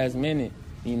till the last minute,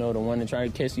 the one to try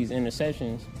to catch these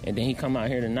interceptions. And then he come out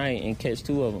here tonight and catch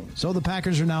 2 of them. So the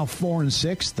Packers are now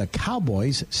 4-6, the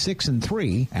Cowboys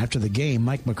 6-3. After the game,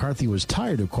 Mike McCarthy was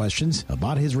tired of questions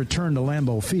about his return to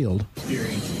Lambeau Field.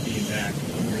 Experience being back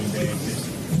in Green Bay.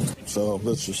 So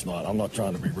let's just not. I'm not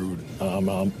trying to be rude.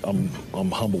 I'm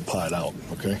humble pied out.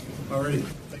 Okay. Already.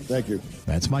 Thank you.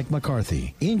 That's Mike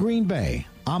McCarthy in Green Bay.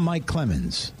 I'm Mike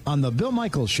Clemens on the Bill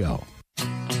Michaels Show.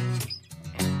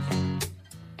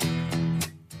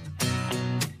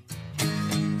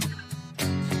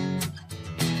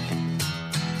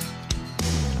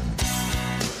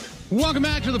 Welcome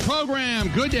back to the program.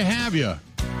 Good to have you.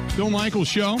 Bill Michaels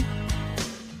Show.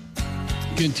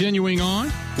 Continuing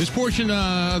on. This portion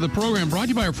of the program brought to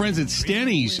you by our friends at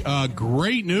Stenny's.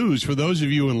 Great news for those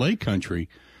of you in Lake Country,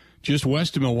 just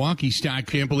west of Milwaukee. I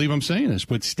can't believe I'm saying this,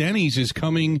 but Stenny's is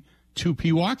coming to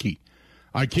Pewaukee.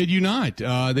 I kid you not.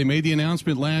 They made the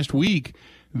announcement last week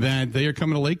that they are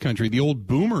coming to Lake Country. The old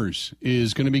Boomers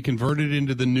is going to be converted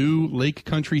into the new Lake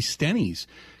Country Stenny's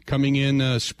coming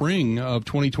in spring of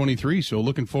 2023. So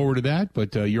looking forward to that.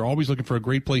 But you're always looking for a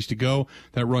great place to go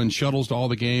that runs shuttles to all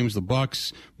the games, the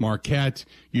Bucks, Marquette,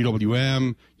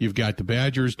 UWM. You've got the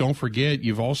Badgers. Don't forget,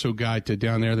 you've also got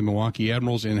down there the Milwaukee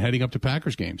Admirals and heading up to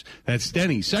Packers games. That's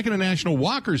Stenny's. Second to National,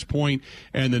 Walker's Point,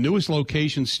 and the newest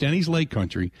location, Stenny's Lake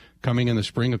Country, coming in the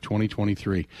spring of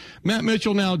 2023. Matt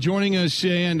Mitchell now joining us.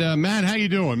 And Matt, how you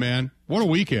doing, man? What a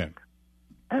weekend.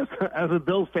 As a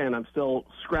Bills fan, I'm still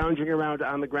scrounging around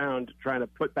on the ground trying to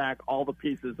put back all the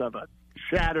pieces of a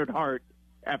shattered heart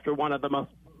after one of the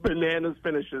most bananas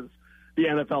finishes the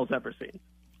NFL's ever seen.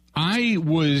 I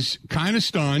was kind of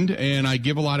stunned, and I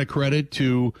give a lot of credit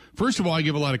to – first of all, I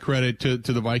give a lot of credit to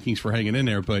the Vikings for hanging in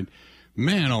there, but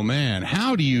man, oh, man,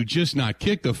 how do you just not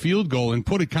kick the field goal and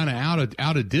put it kind of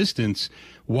out of distance?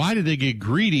 Why did they get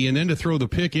greedy and then to throw the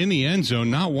pick in the end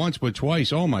zone, not once but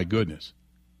twice? Oh, my goodness.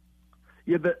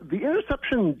 Yeah, the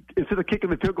interception instead of kicking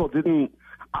the field goal didn't.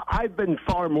 I've been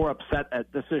far more upset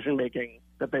at decision making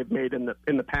that they've made in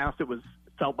the past. It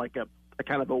felt like a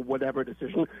kind of a whatever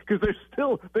decision because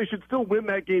they should still win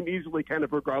that game easily, kind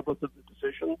of regardless of the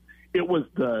decision. It was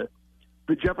the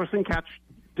Jefferson catch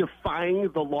defying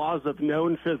the laws of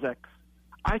known physics.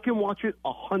 I can watch it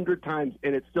 100 times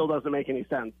and it still doesn't make any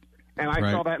sense. And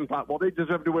I saw that and thought, well, they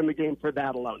deserve to win the game for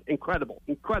that alone. Incredible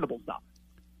stuff.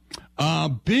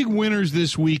 Big winners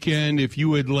this weekend, if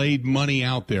you had laid money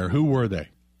out there, who were they?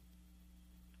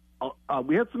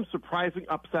 We had some surprising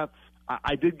upsets.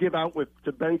 I did give out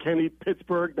to Ben Kenny,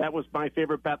 Pittsburgh. That was my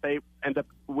favorite bet. They end up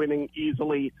winning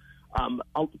easily.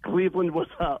 Cleveland was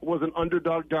an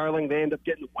underdog darling. They end up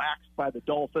getting waxed by the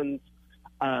Dolphins.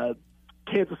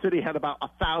 Kansas City had about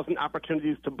 1,000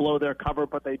 opportunities to blow their cover,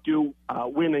 but they do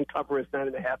win and cover as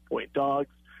 9.5-point dogs.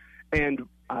 And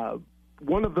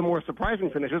one of the more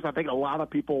surprising finishes, I think a lot of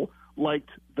people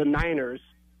liked the Niners,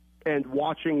 and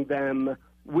watching them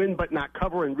win but not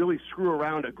cover and really screw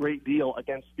around a great deal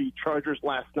against the Chargers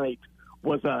last night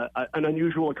was an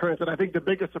unusual occurrence. And I think the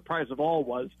biggest surprise of all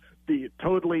was the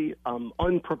totally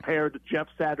unprepared Jeff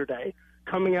Saturday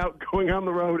coming out, going on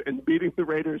the road and beating the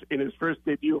Raiders in his first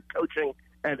debut of coaching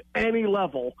at any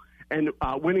level and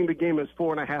winning the game as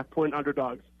 4.5-point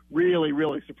underdogs. really,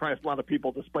 really surprised a lot of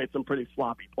people despite some pretty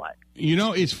sloppy play. You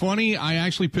know, it's funny. I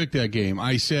actually picked that game.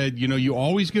 I said, you know, you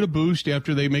always get a boost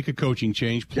after they make a coaching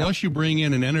change. Plus, you bring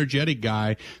in an energetic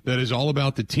guy that is all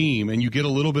about the team, and you get a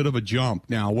little bit of a jump.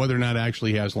 Now, whether or not it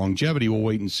actually has longevity, we'll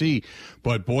wait and see.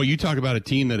 But, boy, you talk about a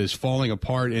team that is falling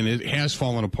apart, and it has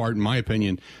fallen apart, in my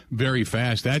opinion, very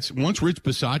fast. That's once Rich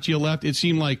Bisaccia left, it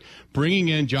seemed like bringing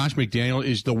in Josh McDaniel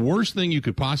is the worst thing you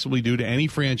could possibly do to any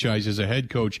franchise as a head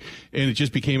coach, and it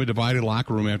just became a divided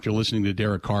locker room after listening to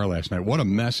Derek Carr last night. What a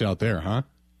mess out there, huh?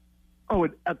 Oh,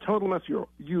 a total mess.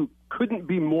 You couldn't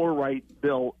be more right,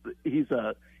 Bill. He's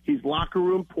locker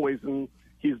room poison.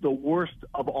 He's the worst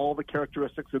of all the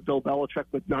characteristics of Bill Belichick,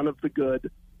 with none of the good.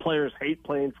 Players hate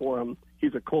playing for him.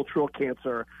 He's a cultural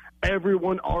cancer.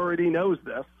 Everyone already knows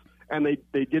this, and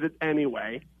they did it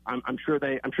anyway. I'm sure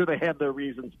they have their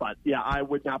reasons, but yeah, I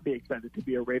would not be excited to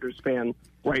be a Raiders fan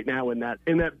right now in that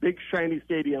big shiny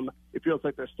stadium. It feels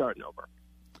like they're starting over.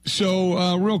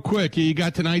 So, real quick, you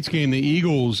got tonight's game, the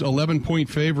Eagles, 11-point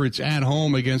favorites at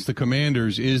home against the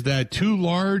Commanders. Is that too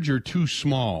large or too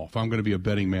small, if I'm going to be a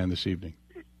betting man this evening?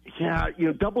 Yeah,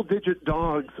 double-digit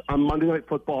dogs on Monday Night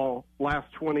Football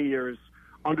last 20 years.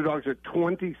 Underdogs are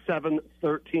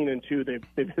 27-13-2.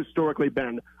 They've historically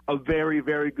been a very,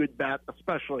 very good bet,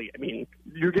 especially, I mean,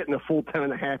 you're getting a full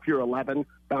 10.5, you're 11,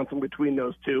 bouncing between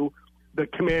those two. The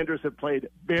Commanders have played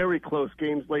very close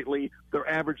games lately. Their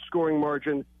average scoring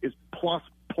margin is plus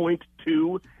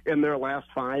 0.2 in their last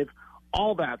 5.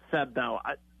 All that said, though,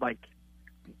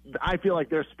 I feel like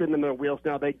they're spinning their wheels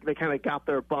now. They kind of got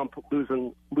their bump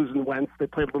losing Wentz. They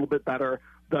played a little bit better.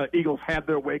 The Eagles had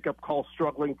their wake-up call,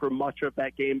 struggling for much of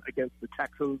that game against the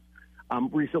Texans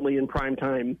recently in prime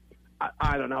time.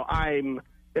 I don't know.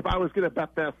 If I was going to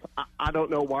bet this, I don't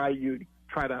know why you'd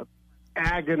try to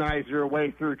agonize your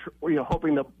way through,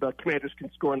 hoping the Commanders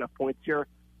can score enough points here.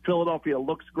 Philadelphia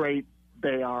looks great.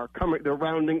 They're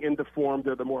rounding into form.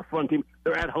 They're the more fun team.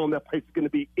 They're at home. That place is going to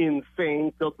be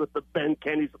insane, filled with the Ben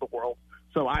Kennys of the world.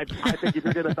 So I think if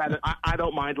you're going to bet it, I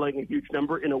don't mind laying a huge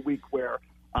number in a week where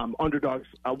underdogs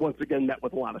once again met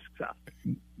with a lot of success.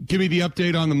 Give me the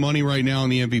update on the money right now in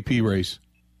the MVP race.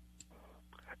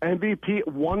 MVP,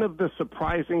 one of the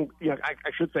surprising, I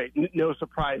should say, no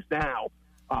surprise now,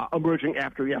 emerging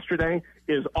after yesterday,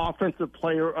 is Offensive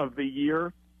Player of the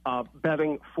Year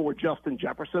betting for Justin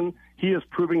Jefferson. He is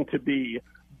proving to be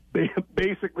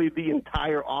basically the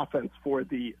entire offense for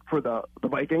the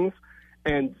Vikings.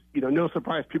 And, no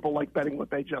surprise, people like betting what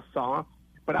they just saw.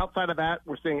 But outside of that,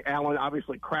 we're seeing Allen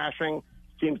obviously crashing.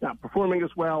 Team's not performing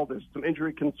as well. There's some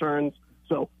injury concerns.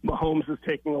 So Mahomes is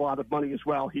taking a lot of money as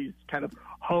well. He's kind of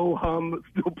ho-hum,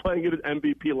 still playing at an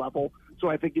MVP level. So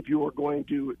I think if you are going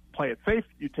to play it safe,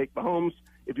 you take Mahomes.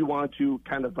 If you want to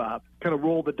kind of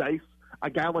roll the dice, a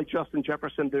guy like Justin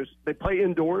Jefferson, they play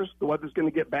indoors. The weather's going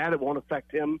to get bad. It won't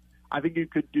affect him. I think you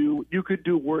could do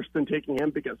worse than taking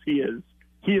him, because he is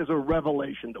a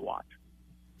revelation to watch.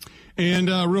 And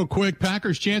real quick,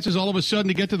 Packers' chances all of a sudden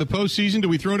to get to the postseason. Do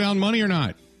we throw down money or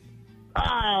not?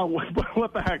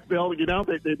 What the heck, Bill?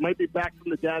 They might be back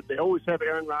from the dead. They always have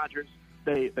Aaron Rodgers.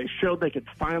 They showed they could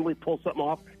finally pull something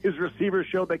off. His receivers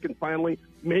showed they can finally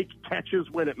make catches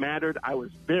when it mattered. I was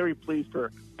very pleased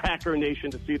for Packer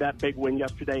Nation to see that big win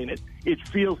yesterday, and it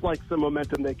feels like some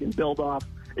momentum they can build off,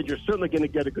 and you're certainly going to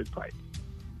get a good price.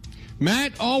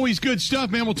 Matt, always good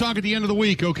stuff, man. We'll talk at the end of the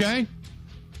week, okay?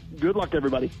 Good luck,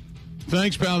 everybody.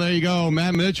 Thanks, pal. There you go.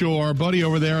 Matt Mitchell, our buddy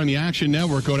over there on the Action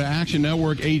Network. Go to Action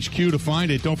Network HQ to find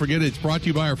it. Don't forget, it's brought to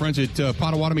you by our friends at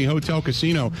Potawatomi Hotel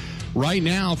Casino. Right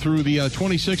now, through the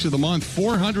 26th of the month,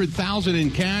 $400,000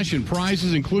 in cash and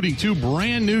prizes, including 2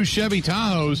 brand new Chevy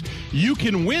Tahoes. You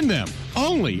can win them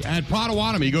only at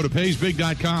Potawatomi. Go to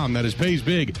PaysBig.com. That is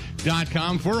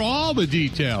PaysBig.com for all the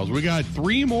details. We got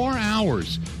 3 more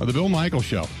hours of the Bill Michaels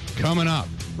Show coming up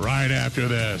right after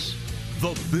this.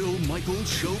 The Bill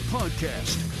Michaels Show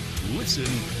podcast. Listen,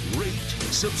 rate,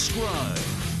 subscribe.